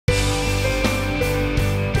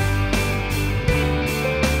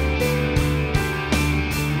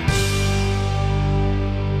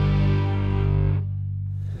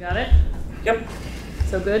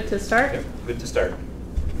So good to start? Yep, good to start.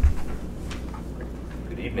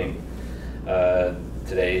 Good evening.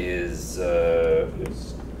 Today is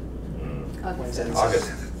August.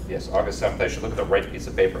 Yes, August 7th. I should look at the right piece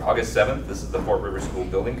of paper. August 7th. This is the Fort River School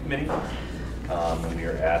Building Committee. We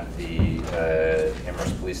are at the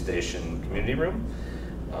Amherst Police Station Community Room,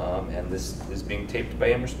 and this is being taped by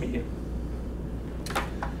Amherst Media.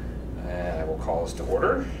 And I will call us to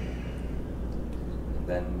order, and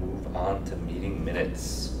then move on to meeting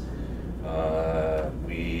minutes.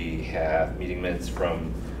 We have meeting minutes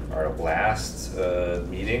from our last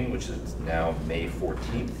meeting, which is now May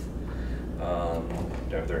 14th.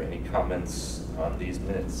 Are there any comments on these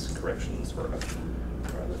minutes, corrections, or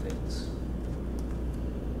other things?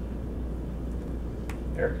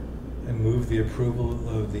 Eric? I move the approval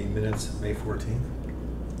of the minutes of May 14th.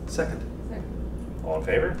 Second. All in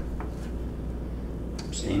favor?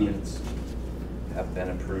 Abstaining. Minutes have been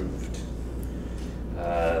approved.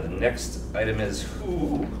 The next item is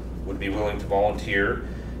who would be willing to volunteer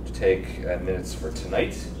to take minutes for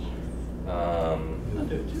tonight? I'll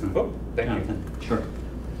do it too. Oh, thank you. Sure.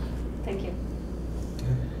 Thank you.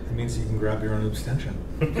 Yeah, it means you can grab your own abstention.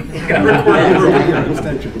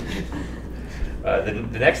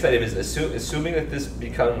 The next item is assuming that this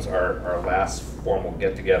becomes our last formal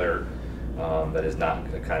get-together that is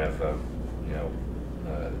not a kind of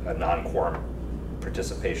a non-quorum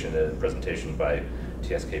participation, a presentation by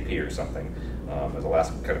TSKP or something. As the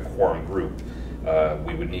last kind of quorum group,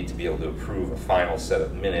 we would need to be able to approve a final set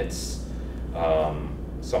of minutes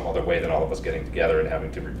some other way than all of us getting together and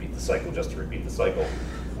having to repeat the cycle just to repeat the cycle.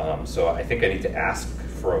 So I think I need to ask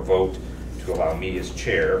for a vote to allow me as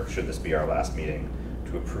chair, should this be our last meeting,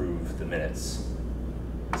 to approve the minutes.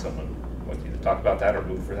 Would someone want you to talk about that or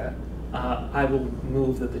move for that? I will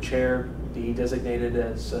move that the chair be designated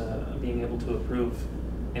as being able to approve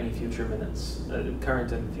any future minutes,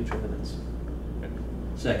 current and future minutes.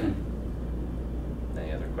 Second.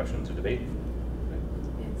 Any other questions or debate?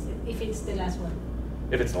 If it's the last one.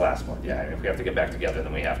 If it's the last one, yeah. If we have to get back together,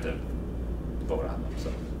 then we have to vote on them.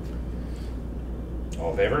 So,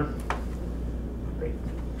 all in favor? Great.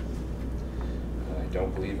 I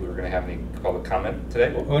don't believe we were going to have any public comment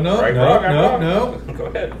today. Oh no! Right, no! wrong, I'm no! wrong. No! Go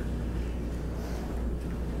ahead.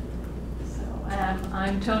 So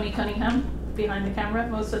I'm Tony Cunningham, behind the camera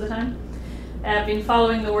most of the time. I've been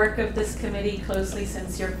following the work of this committee closely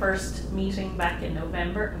since your first meeting back in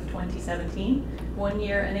November of 2017, 1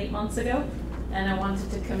 year and 8 months ago, and I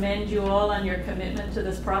wanted to commend you all on your commitment to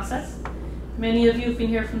this process. Many of you have been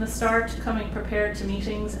here from the start, coming prepared to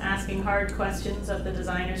meetings, asking hard questions of the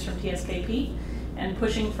designers from TSKP, and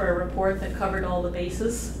pushing for a report that covered all the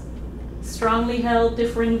bases. Strongly held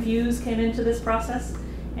differing views came into this process,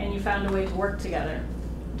 and you found a way to work together.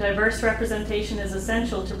 Diverse representation is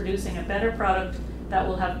essential to producing a better product that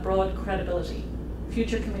will have broad credibility.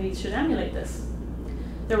 Future committees should emulate this.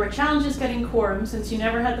 There were challenges getting quorum since you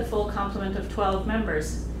never had the full complement of 12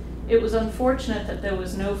 members. It was unfortunate that there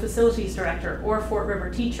was no facilities director or Fort River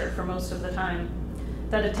teacher for most of the time,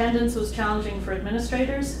 that attendance was challenging for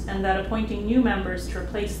administrators, and that appointing new members to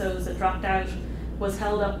replace those that dropped out was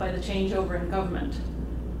held up by the changeover in government.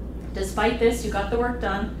 Despite this, you got the work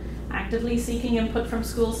done, actively seeking input from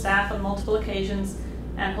school staff on multiple occasions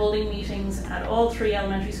and holding meetings at all 3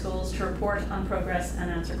 elementary schools to report on progress and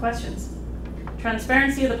answer questions.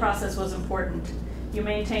 Transparency of the process was important. You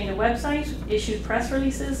maintained a website, issued press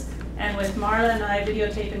releases, and with Marla and I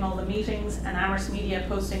videotaping all the meetings and Amherst Media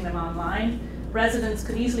posting them online, residents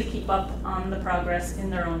could easily keep up on the progress in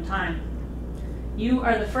their own time. You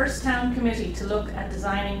are the first town committee to look at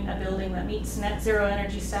designing a building that meets net zero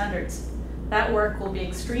energy standards. That work will be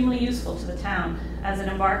extremely useful to the town as it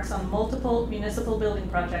embarks on multiple municipal building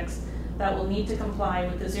projects that will need to comply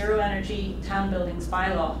with the Zero Energy Town Buildings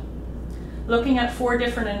bylaw. Looking at 4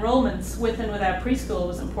 different enrollments with and without preschool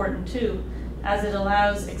was important too, as it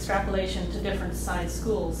allows extrapolation to different size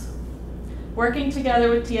schools. Working together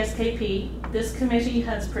with TSKP, this committee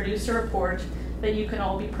has produced a report that you can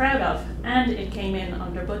all be proud of, and it came in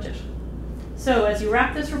under budget. So as you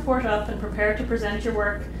wrap this report up and prepare to present your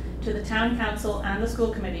work to the Town Council and the School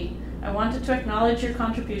Committee, I wanted to acknowledge your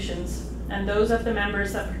contributions and those of the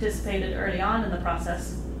members that participated early on in the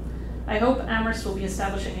process. I hope Amherst will be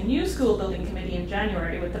establishing a new school building committee in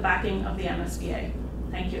January with the backing of the MSBA.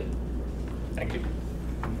 Thank you. Thank you.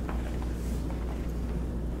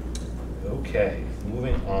 Okay,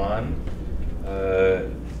 moving on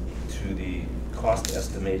to the cost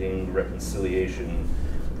estimating reconciliation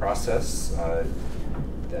process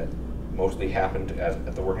that mostly happened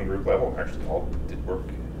at the working group level. Actually, all did work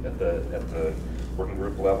at the working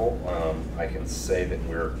group level. I can say that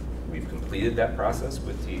we're we've completed that process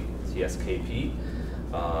with TSKP,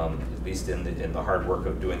 at least in the hard work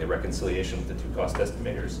of doing the reconciliation with the two cost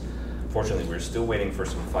estimators. Fortunately, we're still waiting for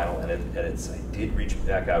some final edits. I did reach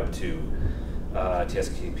back out to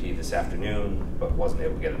TSKP this afternoon, but wasn't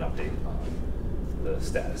able to get an update on the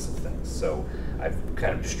status of things. So I've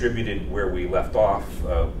kind of distributed where we left off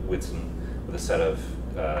with a set of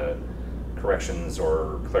corrections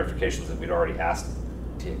or clarifications that we'd already asked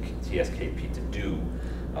TSKP to do.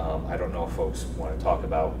 I don't know if folks want to talk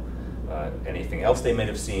about anything else they may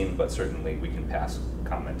have seen, but certainly we can pass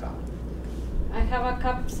comment on. I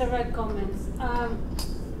have several comments.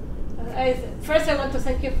 First, I want to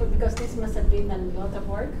thank you because this must have been a lot of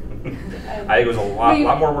work. I think it was a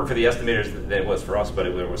lot more work for the estimators than it was for us, but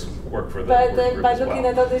it was work for the group by as looking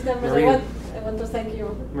well. at all these numbers, Maria, I want to thank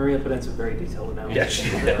you. Maria put in some very detailed analysis. Yeah, she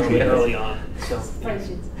did. early on. So,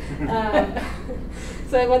 Spreadsheets.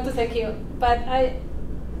 So I want to thank you. But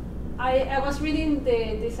I was reading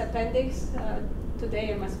this appendix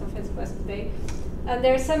today, I must confess it was today, and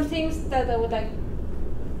there are some things that I would like,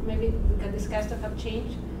 maybe we can discuss to have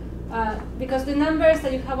changed. Because the numbers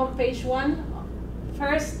that you have on page 1,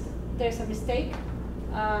 first, there's a mistake.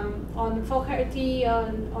 On Fogarty,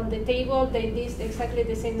 on the table, they list exactly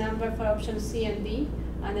the same number for option C and D,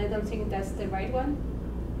 and I don't think that's the right one.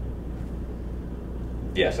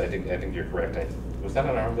 Yes, I think you're correct. Was that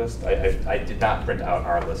on our list? I did not print out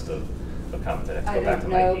our list of comments. I have to go back to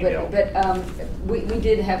my email. But we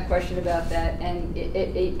did have a question about that, and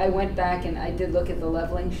I went back and I did look at the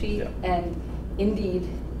leveling sheet, Yeah. and indeed,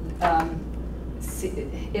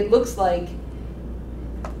 it looks like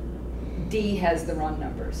D has the wrong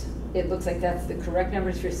numbers. It looks like that's the correct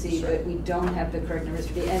numbers for C, Sure. but we don't have the correct numbers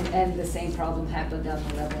for D, and the same problem happened on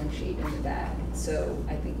the leveling sheet in the back. So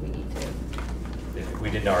I think we need to. If we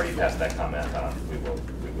didn't already pass that comment on, we will.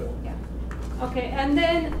 Yeah. Okay, and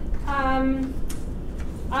then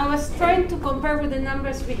I was trying to compare with the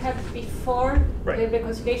numbers we had before Right. the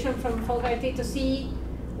reconciliation from Fogarty to see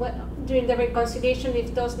what, during the reconciliation,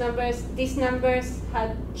 if these numbers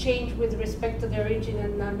had changed with respect to the original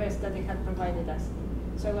numbers that they had provided us.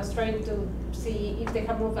 So I was trying to see if they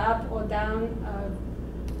have moved up or down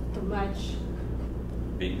to match.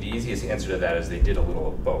 The easiest answer to that is they did a little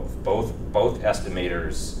of both. Both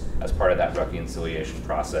estimators, as part of that reconciliation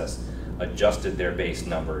process, adjusted their base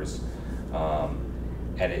numbers,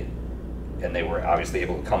 and they were obviously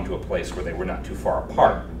able to come to a place where they were not too far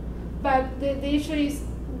apart. But the issue is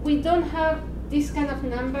we don't have these kind of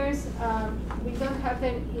numbers. We don't have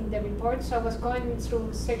them in the report. So I was going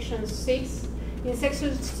through section 6. In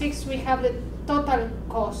section 6, we have the total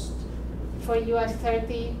cost for US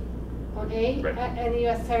 30 on A, Right. And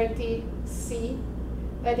US 30 C.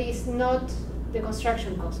 That is not the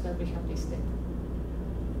construction cost that we have listed.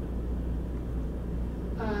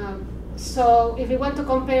 So if we want to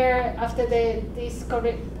compare after this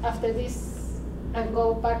and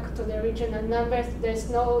go back to the original numbers, there's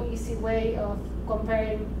no easy way of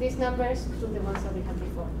comparing these numbers to the ones that we had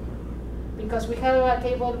before. Because we have a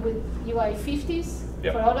table with UI 50s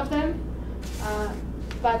Yep. for all of them,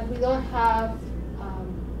 but we don't have,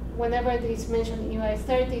 whenever it is mentioned UI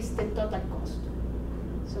 30s, the total cost.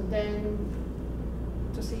 So then,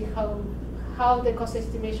 to see how the cost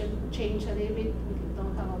estimation changed a little bit, we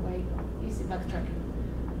don't have a way of easy backtracking.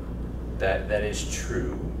 That is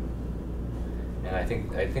true, and I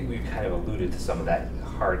think we kind of alluded to some of that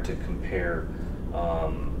hard to compare,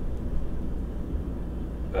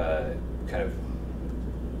 kind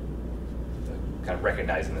of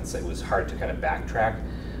recognizing that it was hard to kind of backtrack.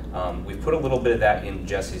 We've put a little bit of that in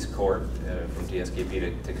Jesse's court from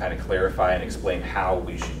TSKP to kind of clarify and explain how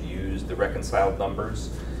we should use the reconciled numbers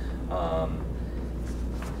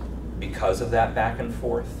because of that back and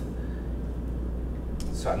forth.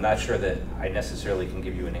 So I'm not sure that I necessarily can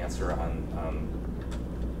give you an answer on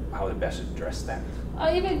how to best address that.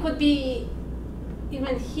 Even could be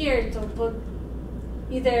even here to put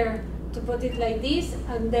either to put it like this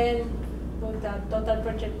and then put the total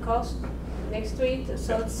project cost next to it.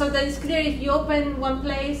 So that it's clear if you open one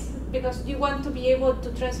place, because you want to be able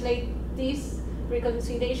to translate this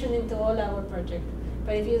reconciliation into all our project.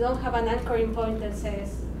 But if you don't have an anchoring point that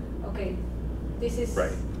says, okay, this is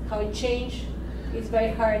right. how it changed, it's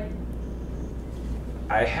very hard.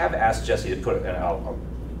 I have asked Jesse to put, and I'll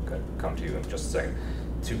come to you in just a second,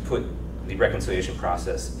 to put the reconciliation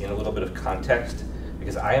process in a little bit of context,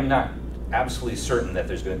 because I am not absolutely certain that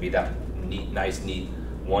there's going to be that nice, neat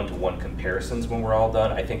one-to-one comparisons when we're all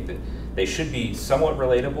done. I think that they should be somewhat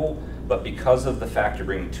relatable, but because of the fact you're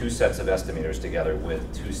bringing two sets of estimators together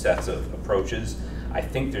with two sets of approaches, I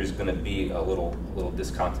think there's going to be a little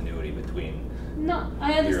discontinuity between No,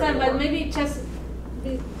 I understand, Yearly but work. maybe just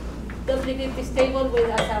duplicate this table with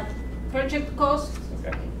as a project cost,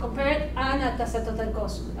 Okay. compare it, and as a total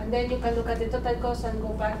cost. And then you can look at the total cost and go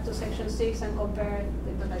back to section 6 and compare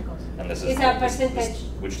the total cost. And this is It's a percentage,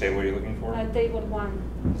 which table are you looking for? table 1.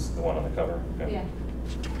 This is the one on the cover. Okay. Yeah.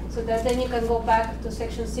 So that then you can go back to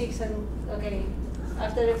section 6 and, okay,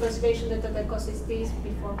 after the preservation, the total cost is this,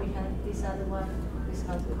 before we had this other one, this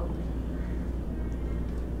has the compare.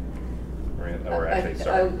 Or actually,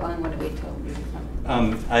 sorry. I want to wait till you.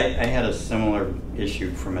 I had a similar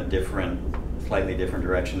issue from a different, slightly different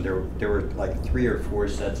direction. There were like 3 or 4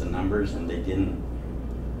 sets of numbers and they didn't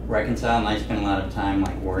reconcile, and I spent a lot of time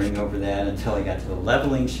like worrying over that until I got to the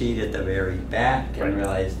leveling sheet at the very back and Right.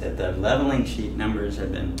 realized that the leveling sheet numbers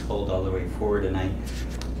had been pulled all the way forward, and I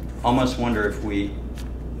almost wonder if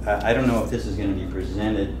I don't know if this is going to be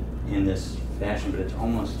presented in this fashion, but it's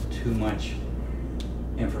almost too much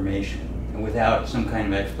information. And without some kind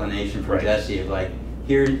of explanation from Right. Jesse of like,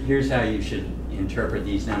 here's how you should interpret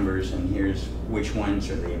these numbers, and here's which ones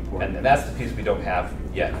are the important. And that's the piece we don't have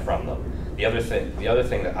yet from them. The other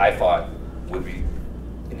thing that I thought would be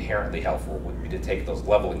inherently helpful would be to take those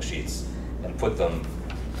leveling sheets and put them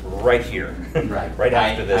right here, Right. right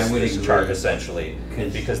after I would this agree. chart essentially,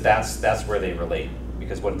 'Cause- because that's where they relate.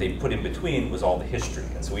 Because what they put in between was all the history,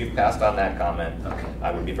 and so we've passed on that comment. Okay.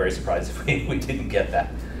 I would be very surprised if we didn't get that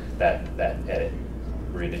edit.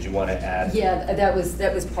 Maria, did you want to add? Yeah, that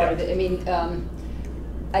was part of Yeah. it. I mean,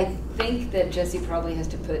 I think that Jesse probably has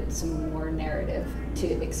to put some more narrative to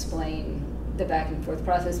explain the back and forth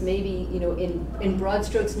process. Maybe, in broad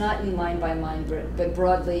strokes, not in line by line, but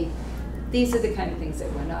broadly, these are the kind of things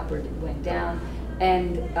that went up or went down,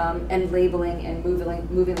 and labeling and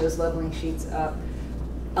moving those leveling sheets up.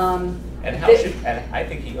 And I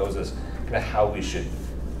think he owes us kind of how we should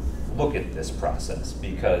look at this process,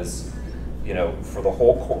 because for the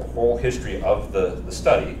whole history of the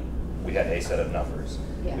study, we had a set of numbers.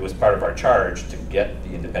 Yeah. It was part of our charge to get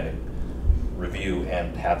the independent review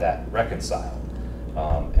and have that reconciled.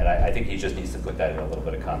 And I think he just needs to put that in a little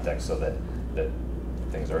bit of context so that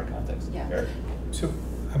things are in context. Yeah. Eric? So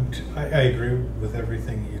I agree with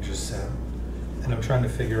everything you just said, and I'm trying to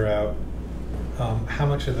figure out how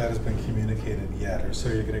much of that has been communicated yet, or so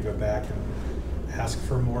you're going to go back and ask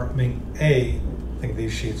for more. I mean, I think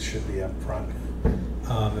these sheets should be up front.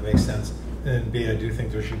 It makes sense. And B, I do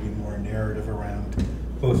think there should be more narrative around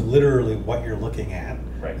both literally what you're looking at,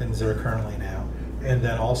 Right. things that are currently now, and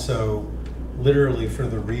then also literally for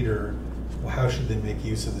the reader, well, how should they make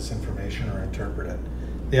use of this information or interpret it?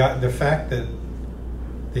 The fact that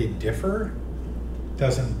they differ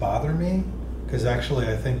doesn't bother me, because actually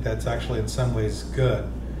I think that's actually in some ways good,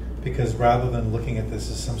 because rather than looking at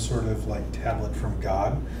this as some sort of like tablet from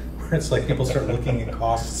God, where it's like people start looking at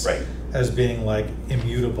costs Right. as being like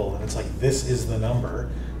immutable, and it's like this is the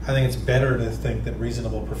number. I think it's better to think that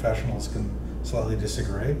reasonable professionals can slightly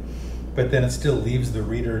disagree, but then it still leaves the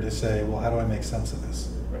reader to say, well, how do I make sense of this?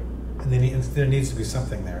 Right. And there needs to be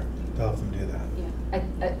something there to help them do that.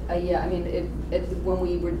 I mean, when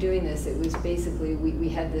we were doing this, it was basically, we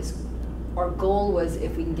had this, our goal was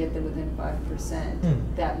if we can get them within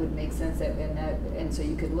 5%, that would make sense. And so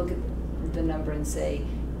you could look at the number and say,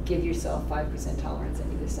 give yourself 5% tolerance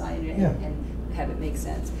on either side and have it make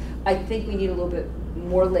sense. I think we need a little bit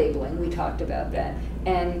more labeling. We talked about that.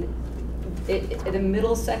 And the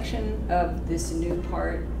middle section of this new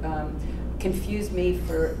part confused me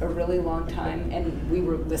for a really long time, and we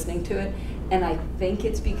were listening to it. And I think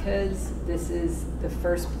it's because this is the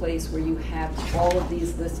first place where you have all of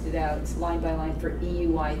these listed out line by line for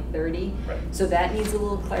EUI 30. Right. So that needs a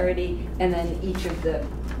little clarity, and then each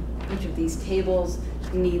of these tables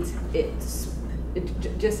needs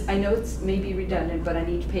just, I know it's maybe redundant, but on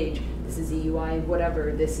each page, this is EUI,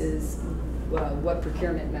 whatever, this is what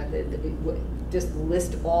procurement method, just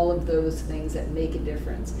list all of those things that make a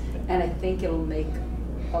difference. And I think it'll make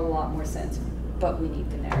a lot more sense, but we need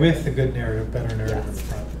the narrative. With the good narrative, better narrative in Yes.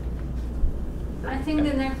 front. I think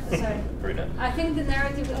the narrative, Verena? I think the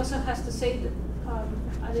narrative also has to say that,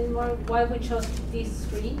 a little more why we chose these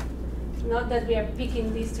 3. Not that we are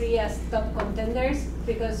picking these 3 as top contenders,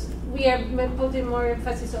 because we are putting more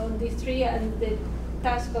emphasis on these 3, and the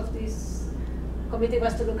task of this committee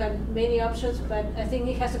was to look at many options, but I think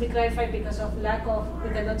it has to be clarified because of lack of, we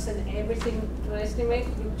cannot send everything to estimate.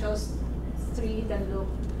 We chose 3 that look.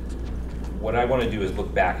 What I want to do is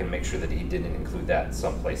look back and make sure that he didn't include that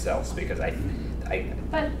someplace else, because I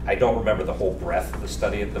don't remember the whole breadth of the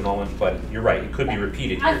study at the moment, but you're right, it could be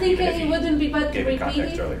repeated here. I think even if it he wouldn't be bad to gave it repeat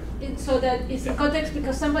context earlier. it so that it's in context,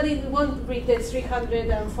 because somebody won't read the 300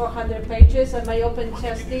 and 400 pages and might open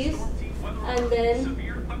just this. And then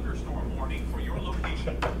Severe thunderstorm warning for your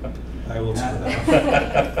location. I will turn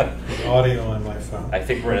off audio on my phone. I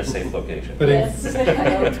think we're in a safe location. But,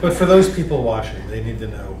 Yes. but for those people watching, they need to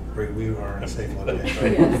know we are in a safe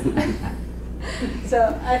location. Yes.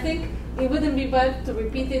 So I think it wouldn't be bad to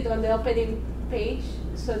repeat it on the opening page,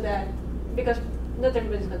 so that, because not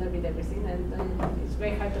everybody's going to read everything, and it's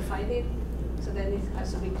very hard to find it. So then it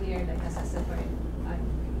has to be clear, like as a separate item.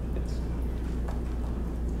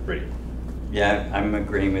 Pretty. Yeah, I'm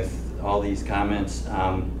agreeing with all these comments.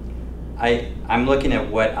 I'm looking at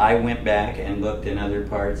what I went back and looked in other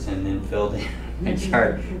parts and then filled in a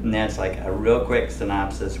chart, and that's like a real quick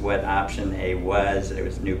synopsis: what option A was. It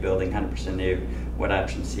was new building, 100% new. What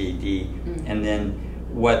option C, D, and then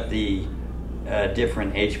what the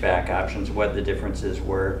different HVAC options, what the differences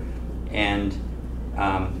were. And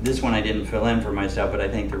this one I didn't fill in for myself, but I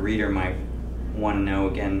think the reader might want to know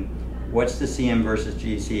again, what's the CM versus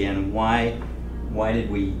GC, and why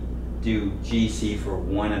did we do GC for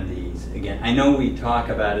one of these? Again, I know we talk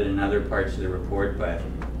about it in other parts of the report, but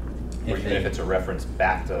Or even if it's a reference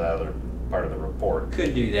back to the other part of the report.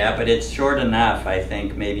 could do that, but it's short enough, I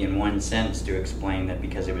think, maybe in one sentence to explain that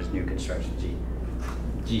because it was new construction,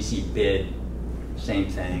 GC bid, same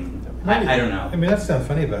thing. I don't know. I mean, that sounds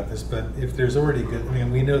funny about this, but if there's already good, I mean,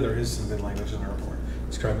 we know there is some good language in our report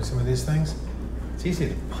describing some of these things. It's easy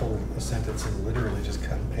to pull a sentence and literally just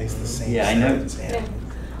cut and paste the same Yeah, I know. sentence in.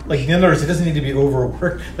 Like, in other words, it doesn't need to be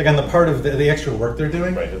overworked. Like on the part of the extra work they're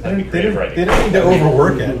doing, Right, it they doesn't have to be don't creative they writing. don't need to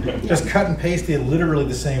overwork it. Just cut and paste literally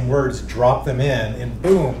the same words, drop them in, and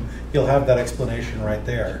boom, you'll have that explanation right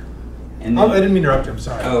there. And I then- didn't mean to interrupt you, I'm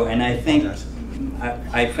sorry. Oh, and I think Apologize.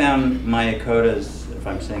 I found Mayakota's, if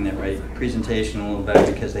I'm saying that right, presentation a little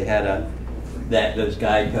better because they had those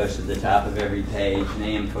guideposts at the top of every page, and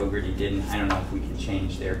A.M. Fogarty didn't. I don't know if we can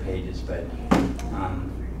change their pages, but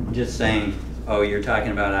just saying, oh, you're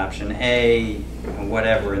talking about option A,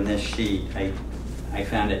 whatever in this sheet. I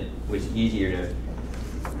found it was easier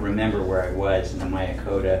to remember where I was in the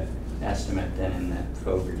Mayakota estimate than in the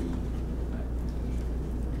Fogarty.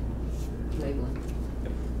 Labeling.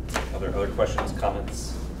 Other questions,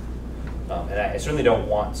 comments? And I certainly don't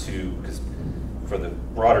want to, because for the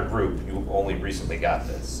broader group, you only recently got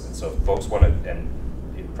this. And so if folks want to, and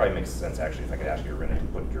it probably makes sense actually if I could ask you, Renee, to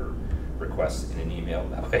put your requests in an email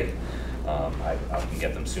that way. I can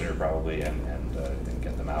get them sooner probably and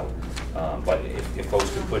get them out. But if folks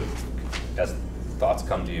could put, as thoughts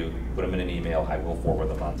come to you, put them in an email, I will forward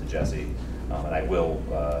them on to Jesse. And I will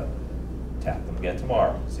tap them again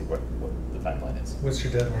tomorrow, see what the timeline is. What's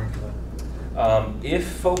your deadline for that? If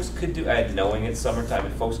folks could do, knowing it's summertime,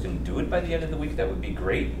 if folks can do it by the end of the week, that would be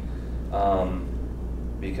great.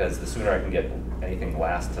 Because the sooner I can get anything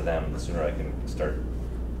last to them, the sooner I can start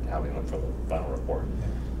having them for the final report.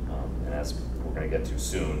 And as we're going to get to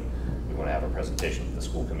soon, we want to have a presentation to the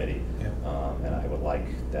school committee. Yeah. And I would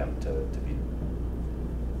like them to be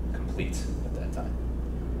complete at that time.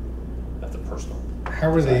 That's a personal.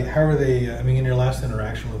 How are they, I mean, in your last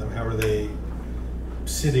interaction with them, how are they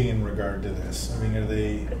sitting in regard to this? I mean, are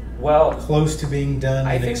they close to being done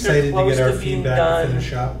I and think they're excited to close get our to being feedback done. to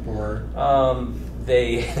finish up, or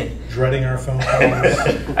They dreading our phone calls?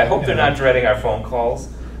 I hope they're You know. not dreading our phone calls,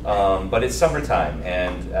 but it's summertime,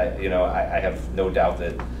 and I have no doubt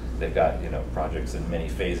that they've got projects in many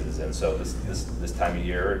phases, and so this time of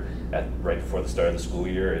year, right before the start of the school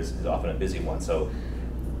year, is often a busy one. So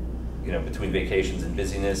between vacations and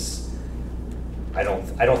busyness, I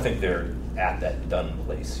don't think they're at that done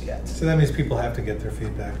place yet. So that means people have to get their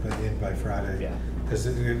feedback by Friday. Yeah. Because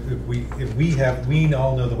we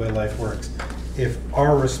all know the way life works. If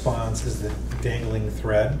our response is the dangling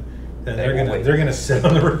thread, then They will wait. they're gonna sit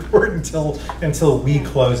on the report until we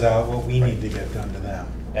close out what we need to get done to them.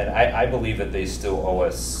 And I believe that they still owe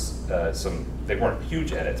us some. They weren't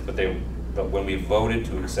huge edits, but when we voted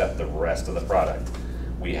to accept the rest of the product,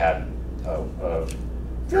 we had a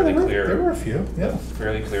fairly clear. There were a few. Yeah.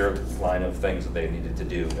 Fairly clear line of things that they needed to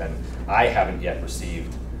do, and I haven't yet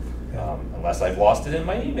received, unless I've lost it in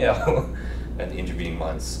my email in the intervening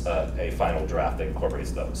months, a final draft that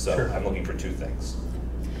incorporates those. So Sure. I'm looking for two things.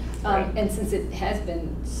 And since it has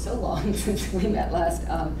been so long since we met last,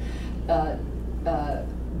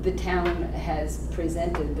 the town has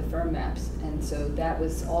presented the firm maps, and so that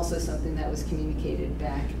was also something that was communicated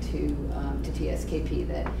back to TSKP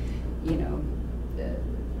that,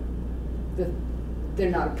 they're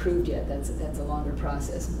not approved yet. That's a longer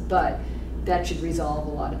process, but that should resolve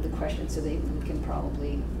a lot of the questions, so they can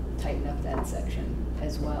probably tighten up that section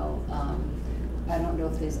as well. I don't know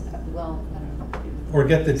if there's I don't know. Or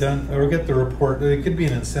get the report. It could be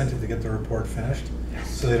an incentive to get the report finished,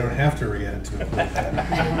 so they don't have to re-edit to include that.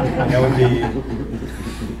 And that would be,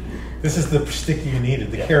 this is the stick you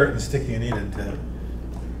needed, the carrot and the stick you needed to.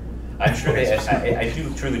 I'm sure I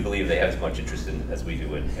do truly believe they have as much interest in as we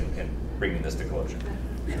do in bringing this to closure.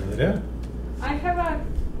 Sure they do. I have a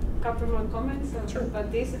couple more comments Sure.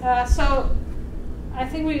 about this. So I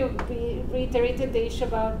think we reiterated the issue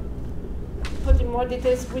about putting more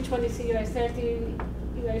details, which one is UI 30,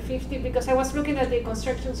 UI 50, because I was looking at the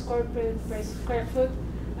construction score per square foot,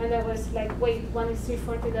 and I was like, wait, one is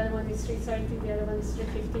 340, the other one is 330, the other one is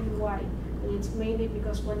 315, why? And it's mainly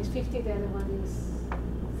because one is 50, the other one is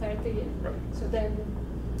 30. Right. So then,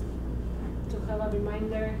 to have a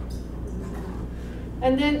reminder.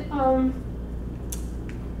 And then on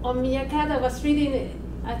Miyakata, I was reading,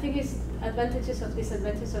 I think it's advantages of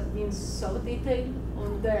disadvantages of being so detailed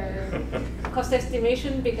on their cost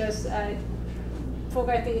estimation, because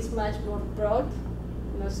Fogarty is much more broad,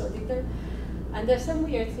 not so detailed. And there's some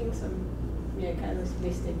weird things on Miyakata's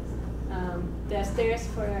listings. The stairs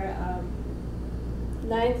for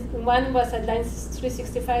one was at line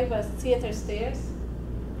 365 was theater stairs.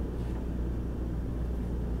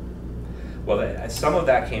 Well, some of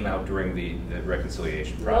that came out during the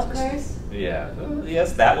reconciliation process. Lockers. Yeah.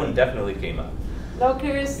 Yes, that one definitely came up.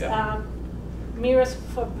 Lockers, Yeah. mirrors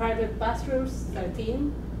for private bathrooms,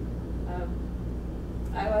 13.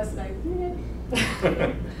 I was like,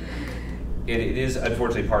 It is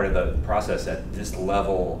unfortunately part of the process at this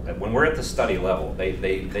level. When we're at the study level,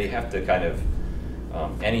 they have to kind of,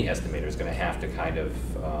 any estimator is going to have to kind of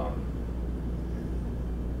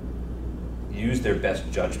use their best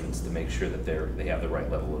judgments to make sure that they have the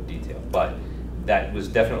right level of detail. But that was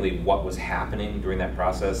definitely what was happening during that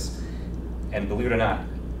process. And believe it or not,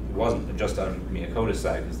 it wasn't just on Miyakota's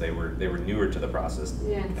side, because they were newer to the process.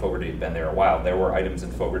 Yeah. Fogarty had been there a while. There were items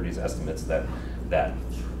in Fogarty's estimates that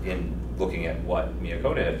in looking at what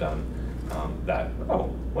Miyakota had done, that,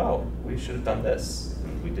 oh, well, we should have done this,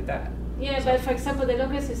 and we did that. yeah, So- but for example, the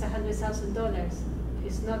locus is $100,000.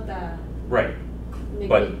 It's not a Right, big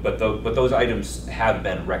but those items have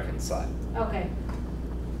been reconciled. Okay.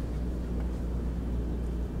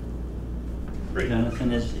 Great.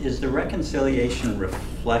 Jonathan, is the reconciliation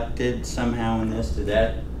reflected somehow in this?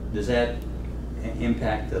 Does that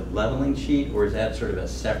impact the leveling sheet, or is that sort of a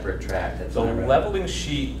separate track? That's The not a- leveling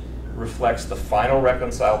sheet reflects the final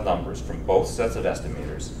reconciled numbers from both sets of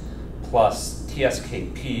estimators, plus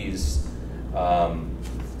TSKP's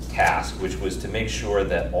task, which was to make sure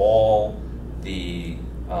that all the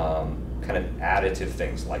kind of additive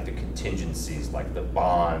things, like the contingencies, like the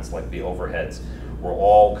bonds, like the overheads, were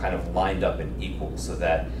all kind of lined up and equal, so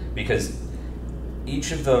that, because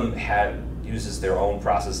each of them uses their own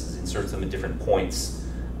processes, inserts them at different points,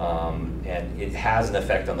 and it has an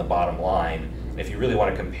effect on the bottom line. And if you really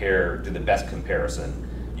want to do the best comparison,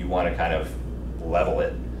 you want to kind of level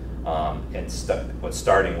it, and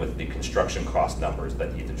starting with the construction cost numbers that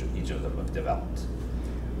each of them have developed.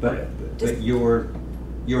 But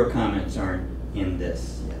your comments aren't in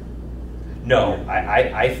this. No,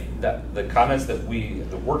 the comments that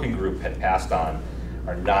the working group had passed on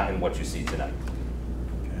are not in what you see tonight.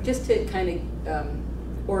 Just to kind of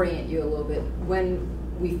orient you a little bit, when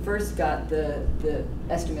we first got the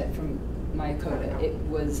estimate from Miyakota, it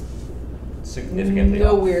was Significantly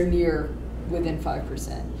nowhere off. near within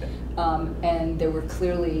 5%. Yeah. And there were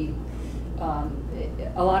clearly,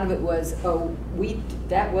 a lot of it was,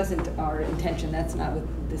 that wasn't our intention, that's not what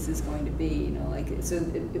this is going to be, you know, like, so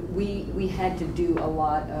we had to do a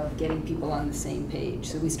lot of getting people on the same page.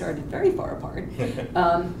 So we started very far apart.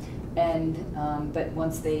 But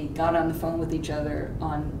once they got on the phone with each other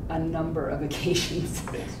on a number of occasions,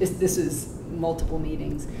 Yes. this is multiple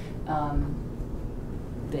meetings,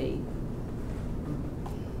 they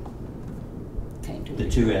came to The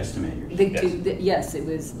each two other. estimators. Yes, it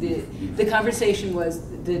was the conversation was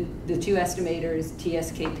the two estimators,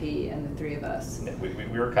 TSKP, and the three of us. Yeah,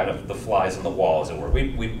 we were kind of the flies on the wall, as it were.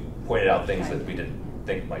 We pointed out things that we didn't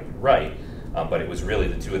think might be right, but it was really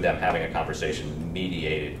the two of them having a conversation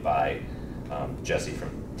mediated by Jesse from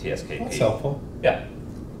TSKP. That's helpful. Yeah,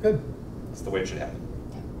 Good. that's the way it should happen.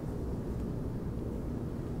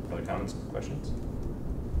 Other comments, questions?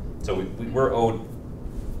 So we're owed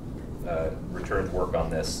returned work on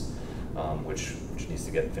this, which needs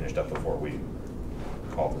to get finished up before we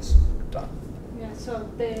call this done. Yeah, so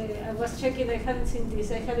I was checking, I hadn't seen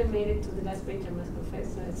this, I hadn't made it to the last page, I must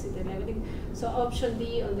confess, so I see the leveling. So option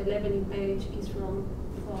D on the leveling page is wrong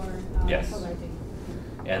for Yes. Fogarty.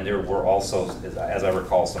 And there were also, as I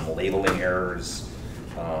recall, some labeling errors.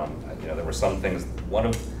 There were some things.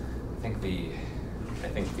 I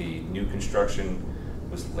think the new construction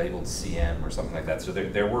was labeled CM or something like that. So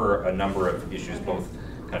there were a number of issues, both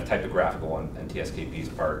kind of typographical on TSKP's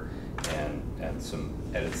part, and some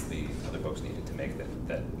edits the other folks needed to make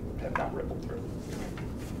that have not rippled through.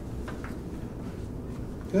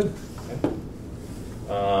 Good. Okay.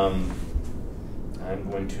 I'm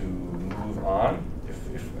going to move on, if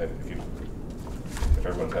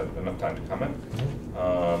everyone's had enough time to comment,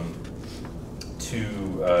 to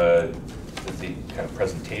the kind of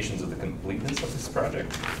presentations of the completeness of this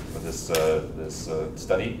project, of this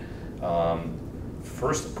study.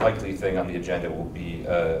 First likely thing on the agenda will be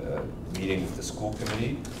a meeting with the school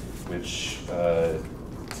committee, which,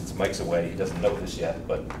 since Mike's away, he doesn't know this yet,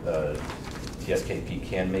 but TSKP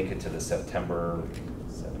can make it to the September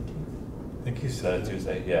 17th. I think you said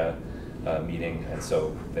Tuesday, yeah, meeting, and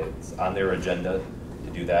so it's on their agenda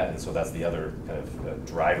to do that, and so that's the other kind of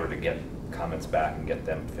driver to get comments back and get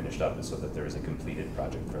them finished up, is so that there is a completed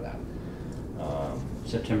project for that.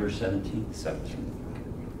 September 17th? 17th.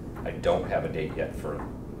 I don't have a date yet for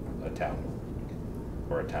a town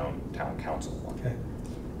or a town council one. Okay.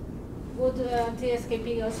 Would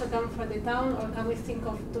TSKP also come for the town, or can we think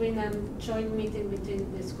of doing a joint meeting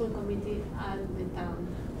between the school committee and the town?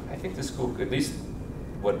 I think the school, at least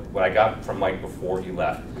what I got from Mike before he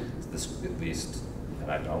left, this at least,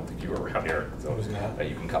 and I don't think you were around here, so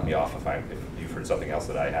you can cut me off if you've heard something else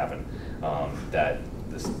that I haven't. That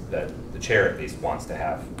the chair at least wants to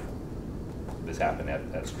have this happen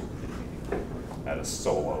at school committee meeting, at a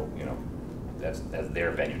solo, as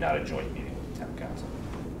their venue, not a joint meeting with the town council.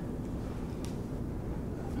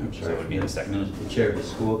 I'm sorry, So it would be the second. The chair of the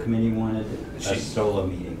school committee wanted a solo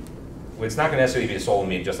meeting. Well, it's not going to necessarily be a solo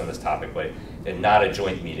meeting just on this topic, but and not a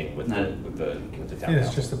joint meeting with the town council. Yeah,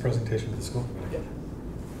 it's just a presentation to the school committee.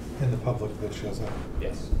 Yeah. And the public that shows up.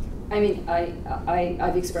 Yes. I mean,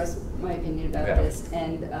 I've expressed my opinion about this,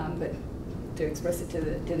 and but to express it to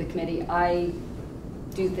the committee, I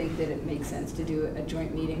do think that it makes sense to do a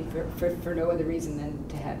joint meeting for no other reason than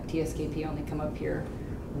to have TSKP only come up here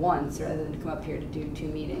once rather than to come up here to do 2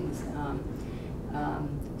 meetings.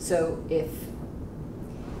 So if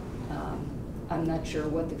I'm not sure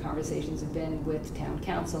what the conversations have been with town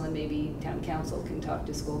council, and maybe town council can talk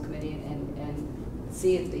to school committee and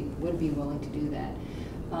see if they would be willing to do that.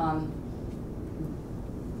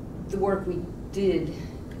 The work we did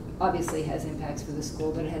obviously has impacts for the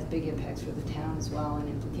school, but it has big impacts for the town as well, and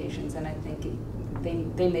implications, and I think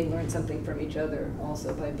they may learn something from each other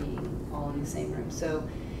also by being all in the same room. So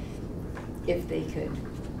if they could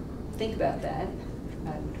think about that,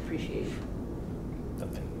 I'd appreciate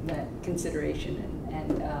that consideration.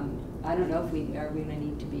 And I don't know if we are going to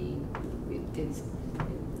need to be,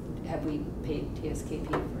 have we paid TSKP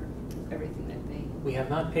for everything that they? We have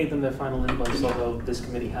not paid them their final invoice, although this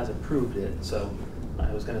committee has approved it, so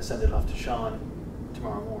I was going to send it off to Sean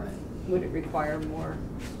tomorrow morning. Would it require more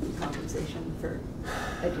compensation for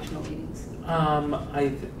additional meetings?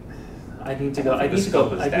 I need to go. I need the to go.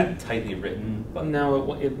 scope is that tightly written, but No,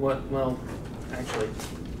 well, actually,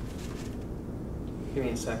 give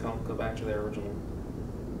me a sec. I'll go back to their original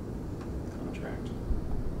contract.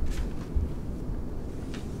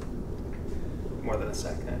 More than a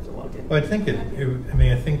sec. I have to log in. Well, I think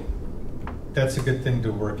I think that's a good thing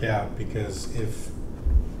to work out, because if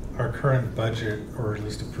our current budget, or at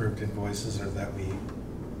least approved invoices, are that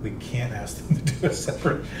we can't ask them to do a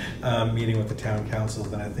separate meeting with the town council,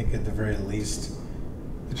 then I think at the very least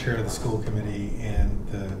the chair of the school committee and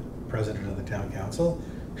the president of the town council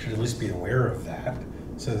should at least be aware of that,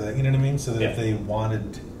 so that, you know what I mean, so that if they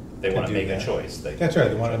wanted they want to make that, a choice. That's right,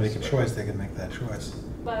 they want to make a choice, they can make that choice.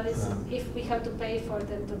 But if we have to pay for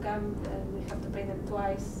them to come, then we have to pay them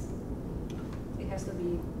twice. It has to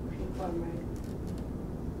be informed, right?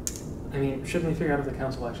 I mean, shouldn't we figure out if the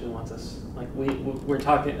council actually wants us? Like we're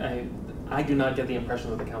talking. I do not get the impression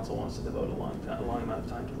that the council wants to devote a long amount of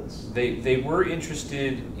time to this. They were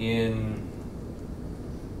interested in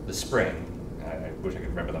the spring. I wish I could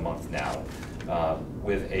remember the month now.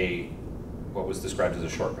 With what was described as a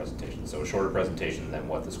short presentation. So a shorter presentation than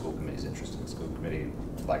what the school committee is interested in. The school committee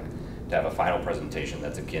would like to have a final presentation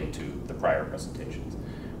that's akin to the prior presentations,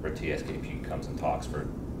 where TSKP comes and talks for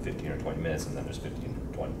 15 or 20 minutes, and then there's 15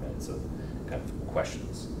 or 20 minutes of kind of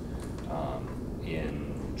questions.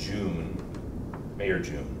 In May or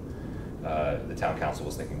June, the town council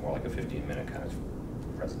was thinking more like a 15-minute kind of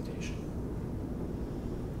presentation.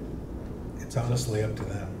 It's honestly up to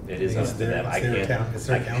them. It is up to them. It's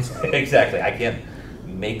their council. Exactly. I can't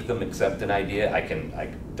make them accept an idea. I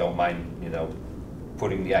don't mind,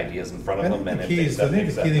 putting the ideas in front of them. I think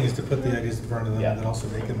the key thing is to put the ideas in front of them, and then also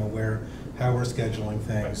make them aware how we're scheduling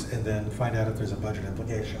things, and then find out if there's a budget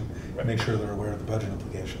implication, Right. make sure they're aware of the budget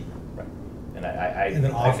implication. Right. And I And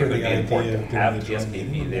then I offer think it would the be important idea to of have doing a joint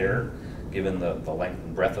TSKP meeting. there, given the length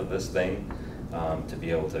and breadth of this thing, to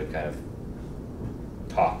be able to kind of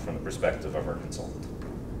talk from the perspective of our consultant.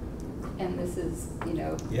 And this is, you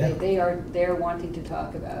know, Yeah. they're wanting to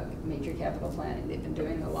talk about major capital planning. They've been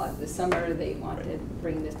doing a lot this summer. They want to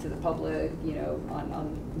bring this to the public, you know,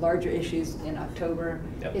 on larger issues in October.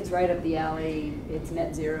 Yep. It's right up the alley. It's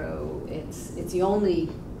net zero. We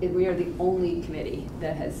are the only committee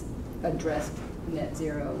that has addressed net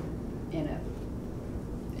zero in a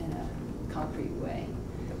concrete way.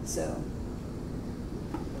 So,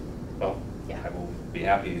 Well, Yeah. I will be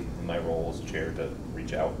happy in my role as chair to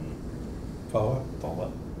reach out and Follow up? follow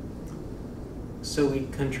up. So we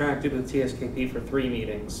contracted with TSKP for 3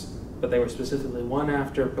 meetings, but they were specifically one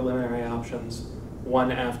after preliminary options,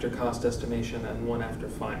 one after cost estimation, and one after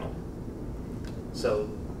final. So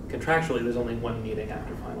contractually, there's only 1 meeting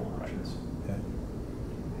after final options. Okay.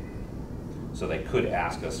 So they could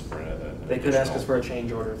ask us for They could ask us for a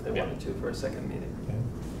change order if they Yeah. wanted to for a second meeting. Okay.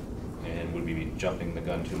 And would we be jumping the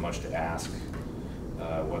gun too much to ask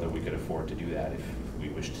whether we could afford to do that if we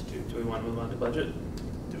wished to? Do we want to move on to budget?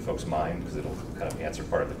 Do folks mind? Because it'll kind of answer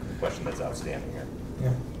part of the question that's outstanding here.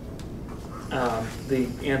 Yeah. The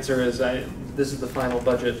answer is this is the final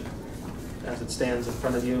budget as it stands in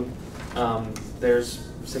front of you.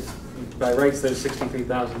 By rights, there's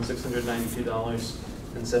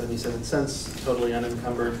 $63,692.77 totally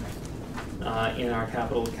unencumbered in our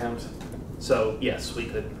capital account. So yes, we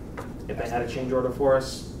could, if they had a change order for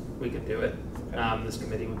us, we could do it. This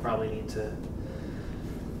committee would probably need to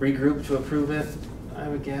regroup to approve it, I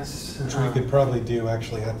would guess. Which we could probably do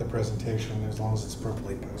actually at the presentation, as long as it's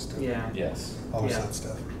appropriately posted. Yeah. Yes. All of Yeah. that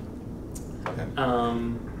stuff. Okay.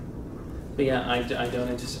 But yeah, I don't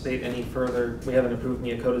anticipate any further, we haven't approved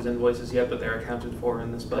Neocoda's invoices yet, but they're accounted for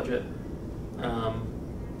in this budget. I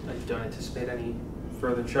don't anticipate any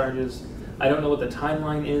further charges. I don't know what the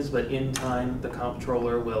timeline is, but in time, the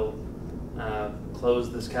comptroller will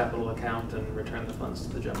close this capital account and return the funds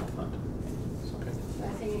to the general fund. I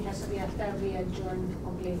think it has to be after we adjourn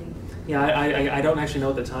completely. Yeah, I don't actually know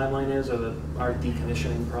what the timeline is or our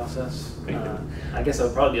decommissioning process. I guess that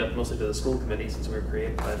would probably be up mostly to the school committee since we were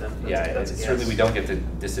created by them. That's a guess. Certainly we don't get to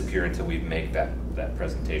disappear until we make that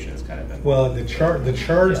presentation. It's kind of been. Well, the charge Yeah.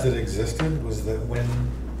 that existed was that when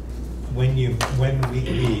we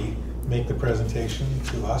make the presentation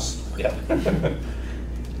to us, Yeah.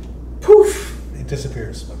 poof, it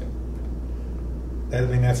disappears. Okay. I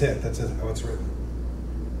mean, that's it. That's how it's written.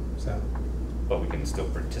 So. But we can still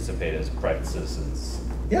participate as private citizens.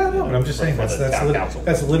 Yeah, no, but I'm just saying for the town council.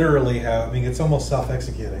 that's literally how. I mean, it's almost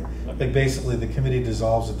self-executing. Okay. Like basically, the committee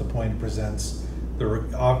dissolves at the point it presents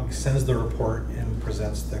sends the report and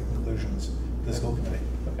presents the conclusions to the school committee.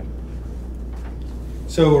 Okay.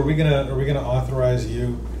 So are we gonna authorize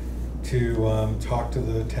you to talk to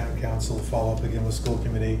the town council, follow up again with school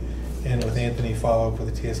committee, and with Anthony follow up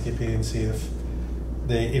with the TSKP and see if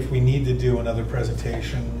we need to do another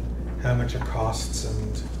presentation, how much it costs,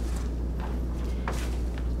 and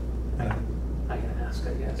I can ask,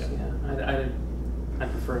 I guess. Yeah. I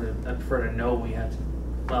prefer to know we have to.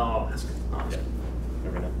 Well, I'll ask. Yeah.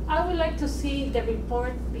 Never know. I would like to see the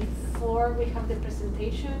report before we have the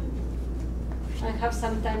presentation. I have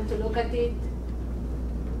some time to look at it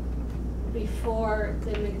before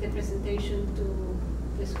they make the presentation to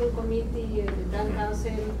the school committee and the town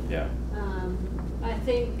council. Yeah.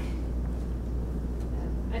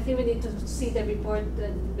 I think we need to see the report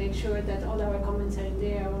and make sure that all our comments are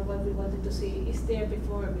there or what we wanted to see is there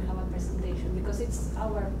before we have a presentation, because it's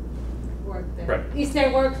our work there. Right. It's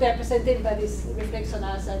their work they're presenting, but it reflects on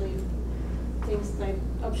us, and if things like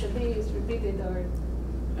option B is repeated or.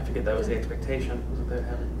 I figured that was the expectation, wasn't there,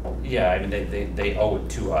 Heather? Yeah, I mean, they owe it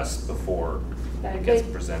to us before it gets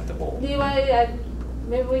presentable. Maybe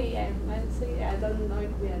I might say, I don't know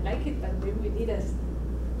if we like it, but maybe we need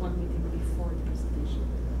one meeting before the presentation.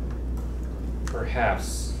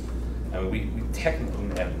 Perhaps, I mean, we technically,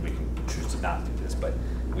 and we can choose to not do this, but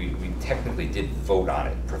we technically did vote on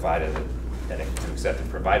it, provided that to accept it,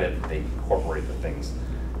 provided that they incorporate the things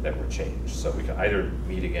that were changed. So we can either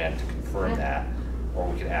meet again to confirm that, or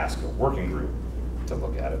we can ask a working group to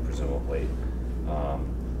look at it, presumably, or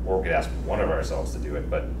we could ask one of ourselves to do it,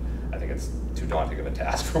 but I think it's too daunting of a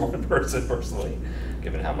task for one person personally,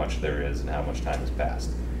 given how much there is and how much time has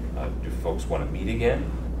passed. Do folks want to meet again,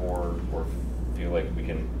 or feel like we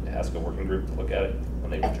can ask a working group to look at it when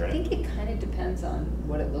they return I think it kind of depends on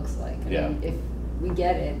what it looks like. I Yeah. mean, if we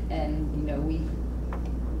get it and,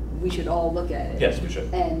 we should all look at it. Yes, we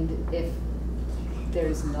should. And if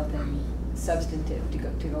there's nothing substantive to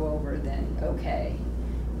go over, then okay.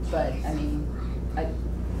 But I mean, if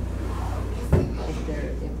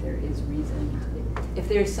there is reason, if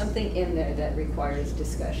there's something in there that requires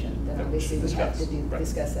discussion, then That we obviously should we have to discuss, right.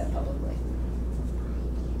 discuss that publicly.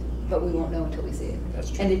 But we won't know until we see it. That's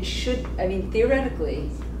true. And it should, I mean, theoretically,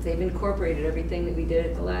 if they've incorporated everything that we did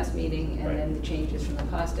at the last meeting and Right. then the changes from the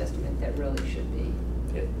cost estimate, that really should be.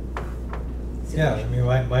 Yeah, I mean,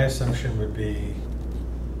 my assumption would be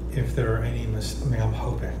if there are any I mean, I'm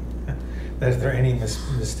hoping that if there are any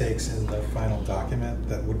mistakes in the final document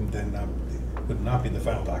that would not be the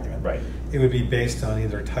final document. Right. It would be based on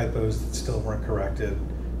either typos that still weren't corrected,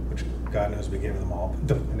 which God knows we gave them all, but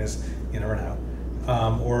the point is, you never know.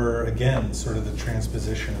 Or again, sort of the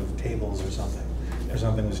transposition of tables or something. Or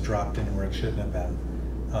something was dropped in where it shouldn't have been.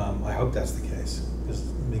 I hope that's the case, because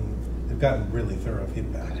I mean, they've gotten really thorough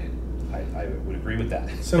feedback. I would agree with that.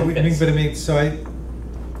 So, I mean,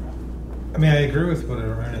 I mean, I agree with what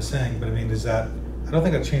Aaron is saying, but I mean, I don't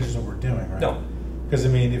think that changes what we're doing, right? No. Because I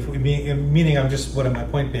mean, meaning my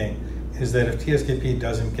point being is that if TSKP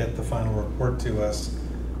doesn't get the final report to us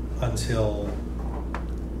until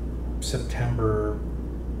September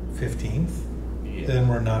 15th, Yeah. then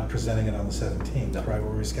we're not presenting it on the 17th, No. right?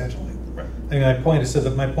 We're rescheduling. Right. I mean, my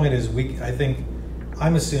point is,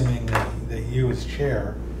 I'm assuming that you as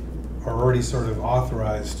chair are already sort of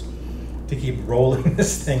authorized to keep rolling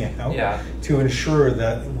this thing out. Yeah. To ensure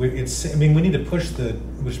that we need to push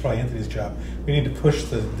which is probably Anthony's job, we need to push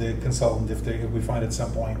the consultant if we find at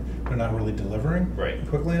some point they're not really delivering Right.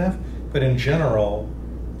 quickly enough. But in general,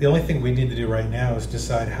 the only thing we need to do right now is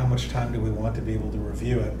decide how much time do we want to be able to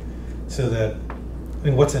review it, so that, I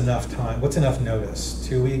mean, what's enough time? What's enough notice?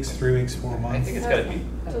 2 weeks, 3 weeks, 4 months? I think it's got to be.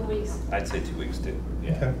 2 weeks. I'd say 2 weeks too.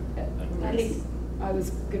 Yeah. Okay. At least. I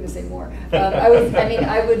was going to say more. I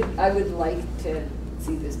would like to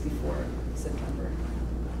see this before September,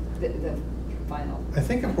 the final. I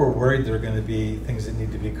think if we're worried there are going to be things that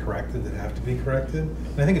need to be corrected that have to be corrected,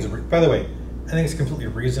 and I think by the way, I think it's completely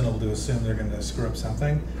reasonable to assume they're going to screw up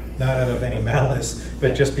something, not out of any malice,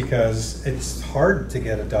 but just because it's hard to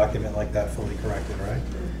get a document like that fully corrected, right?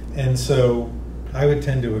 And so I would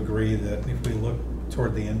tend to agree that if we look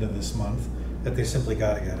toward the end of this month, that they simply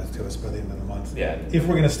got to get it to us by the end of the month. Yeah. If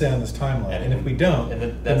we're going to stay on this timeline, and if we don't,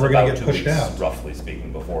 then that's we're going to about get 2 pushed weeks, out. roughly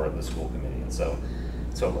speaking, before the school committee. And so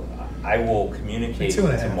I will communicate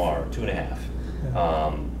 2.5. tomorrow, 2.5,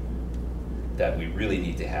 Yeah. that we really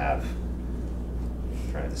need to have.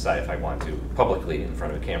 I'm trying to decide if I want to publicly in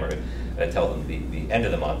front of a camera tell them the end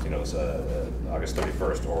of the month, August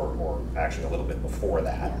 31st, or actually a little bit before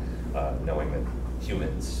that, knowing that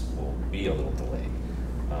humans will be a little delayed.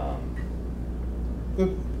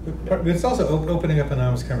 But it's also opening up an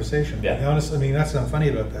honest conversation. Yeah. Honestly, I mean, that's not funny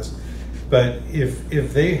about this, but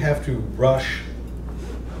if they have to rush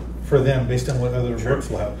for them based on what other Sure.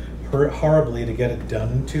 workflow horribly to get it done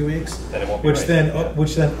in 2 weeks, Then it won't be which right. then Yeah.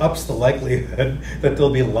 which then ups the likelihood that there'll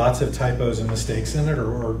be lots of typos and mistakes in it,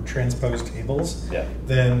 or transposed tables. Yeah.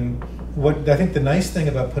 Then what I think the nice thing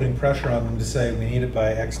about putting pressure on them to say we need it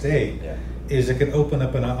by X date Yeah. is it can open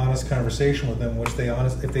up an honest conversation with them, which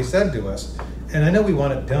if they said to us, and I know we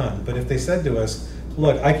want it done, but if they said to us,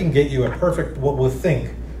 look, I can get you what we'll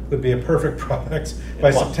think would be a perfect product by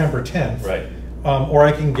In a month. September 10th. Right. Or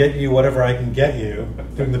I can get you whatever I can get you,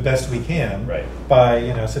 doing the best we can, Right.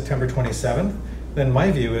 by September 27th, then my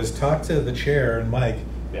view is talk to the chair and Mike,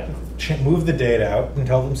 Yeah. move the date out and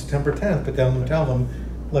tell them September 10th, but then tell them,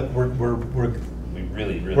 look, we're really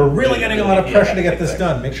getting a lot of pressure to get this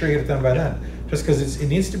done. Make sure you get it done by then. Just because it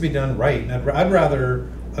needs to be done right. And I'd rather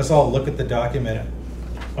us all look at the document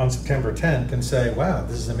on September 10th and say, wow,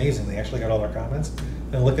 this is amazing. They actually got all our comments.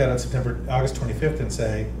 Then look at it August 25th and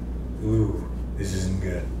say, ooh, this isn't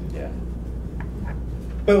good. Yeah.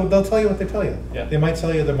 But they'll tell you what they tell you. Yeah. They might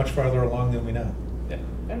tell you they're much farther along than we know. Yeah.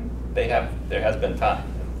 And there has been time.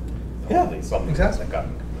 Yeah, Hopefully something exactly. hasn't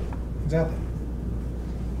gotten. Exactly.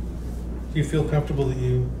 Do you feel comfortable that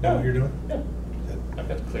you know what you're doing? Yeah. Good. I've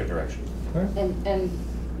got clear direction. All right. And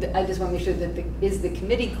I just want to make sure that is the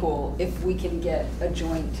committee cool if we can get a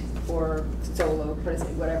joint or solo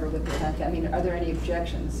president, whatever, with the town? I mean, are there any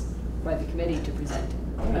objections by the committee to present?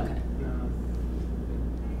 Okay. No.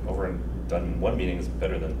 Over and done in one meeting is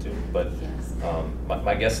better than two, but Yes.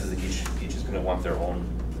 my guess is that each is going to want their own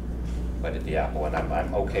bite at the apple, and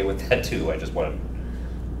I'm okay with that too. I just want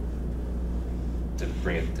to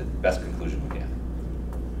bring it to the best conclusion we can.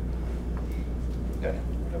 Okay,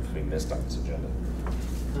 what else we missed on this agenda?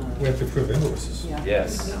 We have to approve invoices. Yeah.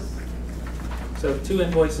 Yes. So 2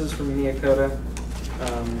 invoices from Neocoda.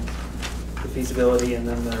 The feasibility and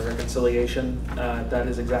then the reconciliation, that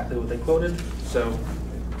is exactly what they quoted, so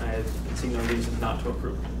I see no reason not to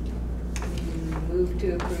approve. Move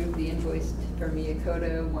to approve the invoice for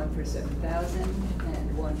Miyakota, one for 7,000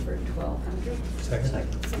 and one for 1,200. Second.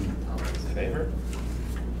 All those In favor?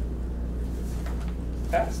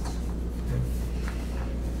 Passed.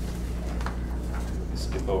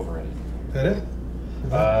 Skip over it. Is that it?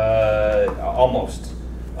 Almost.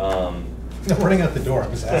 I'm running out the door.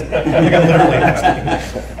 I'm just asking. I'm literally asking.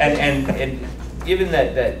 And given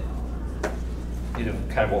that you know,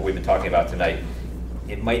 kind of what we've been talking about tonight,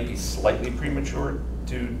 it might be slightly premature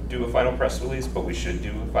to do a final press release, but we should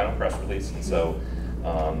do a final press release. And so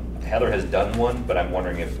Heather has done one, but I'm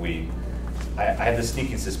wondering if I have the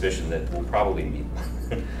sneaking suspicion that we'll probably meet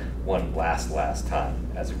one last time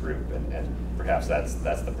as a group, and perhaps that's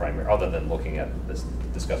the primary, other than looking at this,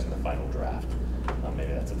 discussing the final draft.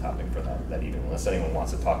 Maybe that's a topic for that evening, unless anyone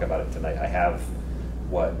wants to talk about it tonight. I have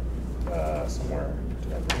what somewhere.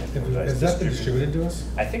 Has that been distributed to us?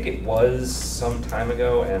 I think it was some time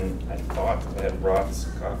ago, and I thought I had brought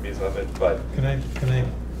copies of it, but Can I?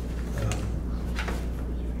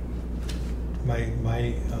 My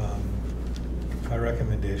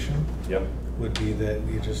recommendation yep, would be that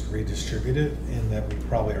we just redistribute it, and that we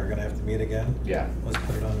probably are going to have to meet again. yeah, Let's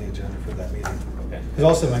put it on the agenda for that meeting. okay. Because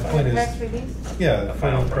also my point Press is, release? yeah, A the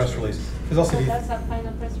final final press release. Because also, So if you- that's a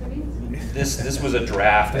final press release? This was a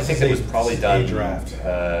draft. I This think is it was probably done a draft.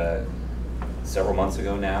 Several months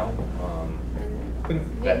ago now. but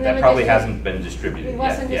That probably hasn't been distributed It yet.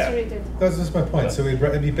 wasn't yeah. distributed. that's just my point. So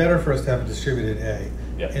it'd be better for us to have it distributed, A,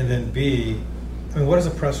 Yeah. and then B, I mean, what does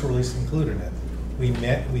a press release include in it? We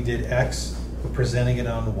met, we did X, we're presenting it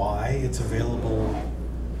on Y, it's available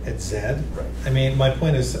at Z. Right. I mean, my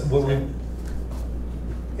point is, what we,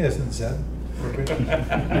 yeah, isn't Z?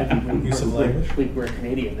 Use of language. We're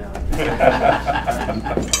Canadian now.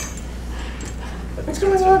 What's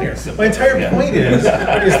going on here? My entire Yeah. point is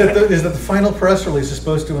that the final press release is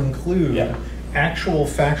supposed to include Yeah. actual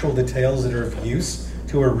factual details that are of use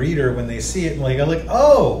to a reader when they see it, and like,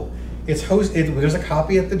 oh, there's a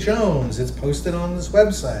copy at the Jones, it's posted on this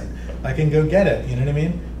website, I can go get it, you know what I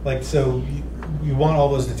mean? Like, so you want all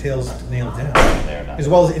those details nailed down, They're not. as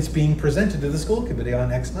well as it's being presented to the school committee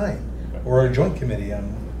on X night, or a joint committee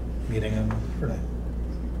meeting on her night.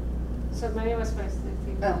 So Maria was first, I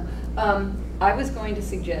think. I was going to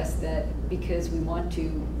suggest that because we want to,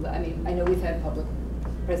 I mean, I know we've had public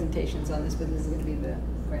presentations on this, but this is going to be the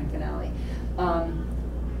grand finale. I'm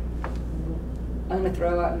going to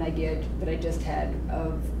throw out an idea that I just had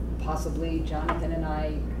of possibly Jonathan and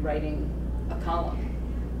I writing a column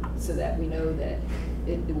so that we know that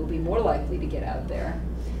it will be more likely to get out there.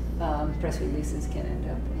 Press releases can end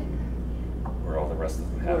up in Where all the rest of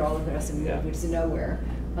them have. where all of the rest of them, Yeah. which is nowhere.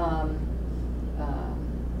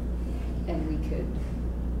 And we could,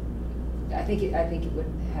 I think it would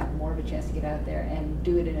have more of a chance to get out there and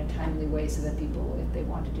do it in a timely way so that people, if they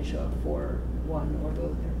wanted to show up for one or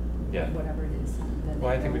both or Yeah. whatever it is, then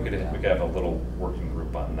Well, I think we they'll could work out. have a little working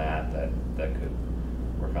group on that could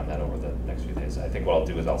work on that over the next few days. I think what I'll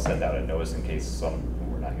do is I'll send out a notice in case some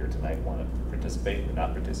who are not here tonight want to participate or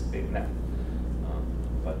not participate in that.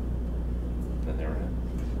 But then they're in it.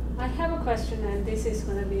 I have a question, and this is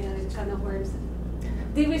going to be a can of worms.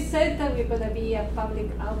 Did we say that we're going to be a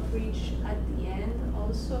public outreach at the end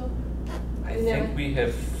also? I No. think we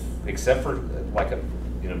have, except for like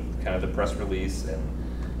kind of the press release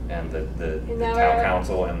and the In town our-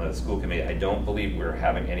 council and the school committee, I don't believe we're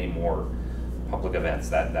having any more public events.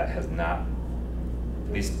 That has not,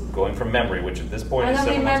 at least going from memory, which at this point I is don't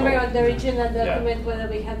 7 months remember old. on the original Yeah. document whether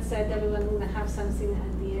we had said that we were going to have something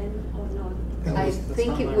at the end or not. I That's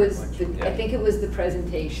think not it my was, recollection. I think it was the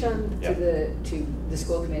presentation Yeah. to the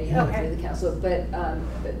school committee and Okay. to the council, but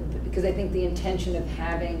because I think the intention of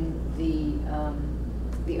having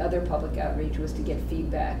the other public outreach was to get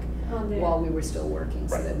feedback On the- while we were still working,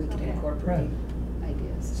 so Right. that we could Okay. incorporate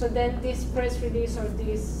ideas. So then this press release or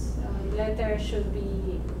this letter should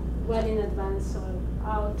be well in advance or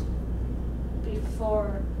out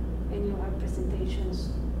before any of our presentations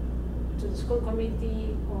to the school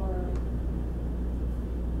committee or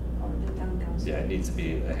the town council. Yeah, it needs to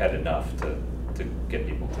be ahead enough to get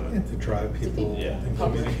people to And to drive people Yeah. and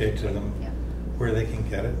communicate to them Yeah. where they can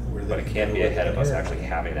get it, where they But it can can't go, be where they ahead of can us hear it. actually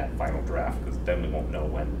having that final draft, because then we won't know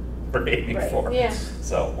when we're aiming Right. for. Yeah.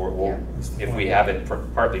 So we'll, Yeah. if we have it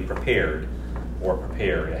partly prepared or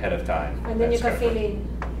prepared ahead of time. And then you that's can fill gonna in.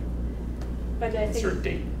 But I insert think,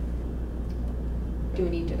 date. Do we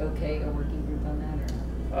need to okay a working group on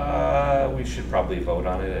that, or? We should probably vote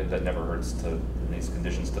on it. That never hurts to, in these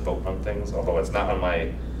conditions, to vote on things, although it's not on my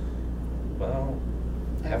well,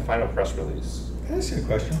 I have final press release. Can I ask you a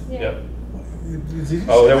question? Yeah. Yep. Did you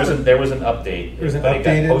Oh, say there that- was an update. There was an but it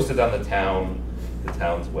updated- got posted on the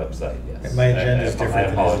town's website, yes. My agenda is different I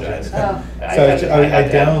than apologize. his agenda. I So had- I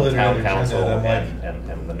had to have downloaded town an agenda council and I'm like,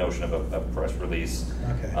 and the notion of a press release.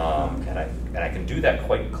 Okay. And I can do that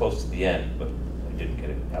quite close to the end, but I didn't get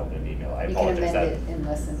it out in an email. I You can apologize. amend it in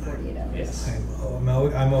less than 48 hours. Yes.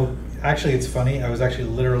 Actually, it's funny, I was actually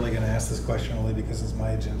literally gonna ask this question only because since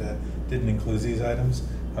my agenda didn't include these items,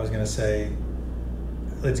 I was gonna say,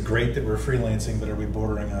 it's great that we're freelancing, but are we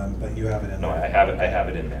bordering on, but you have it in No, there. I have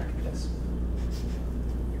it in there, yes.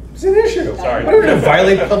 It's an issue. Sorry. What are we gonna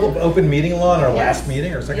violate public open meeting law in our Yes. last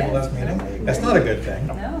meeting or second to last Yeah. meeting? That's not a good thing.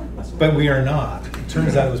 No? But we are not. It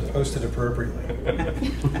turns out it was posted appropriately,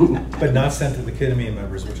 but not sent to the committee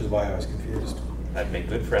members, which is why I was confused. I've made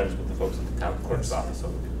good friends with the folks at the town clerk's office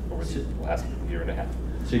over the last year and a half.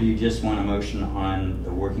 So do you just want a motion on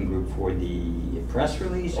the working group for the press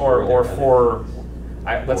release? Or there for,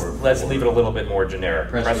 let's or- leave it a little bit more generic.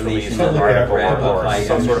 Press release or and an article wrap-up or some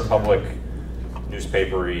items. sort of public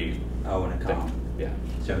newspapery Oh, and a thing. column. Yeah.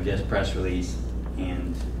 So just press release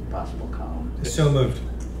and possible column. So moved.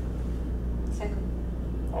 Second.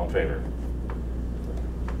 All in favor?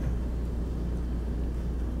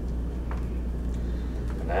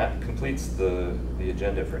 And that completes the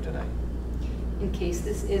agenda for tonight. In case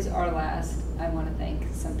this is our last, I want to thank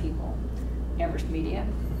some people. Amherst Media,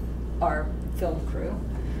 our film crew,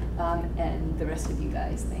 and the rest of you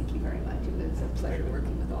guys. Thank you very much. It was a pleasure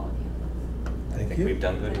working with all of you. I Thank think you. we've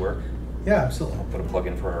done good work. Yeah, absolutely. I'll put a plug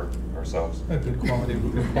in for ourselves. Good quality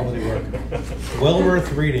work. Well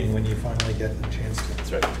worth reading when you finally get the chance to.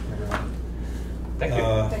 That's right. Everyone. Thank you.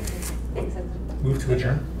 Thank you. Thanks, everyone. Move to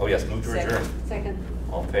adjourn. Oh, yes, move to adjourn. Second.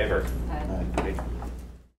 All in favor? Bye. Great.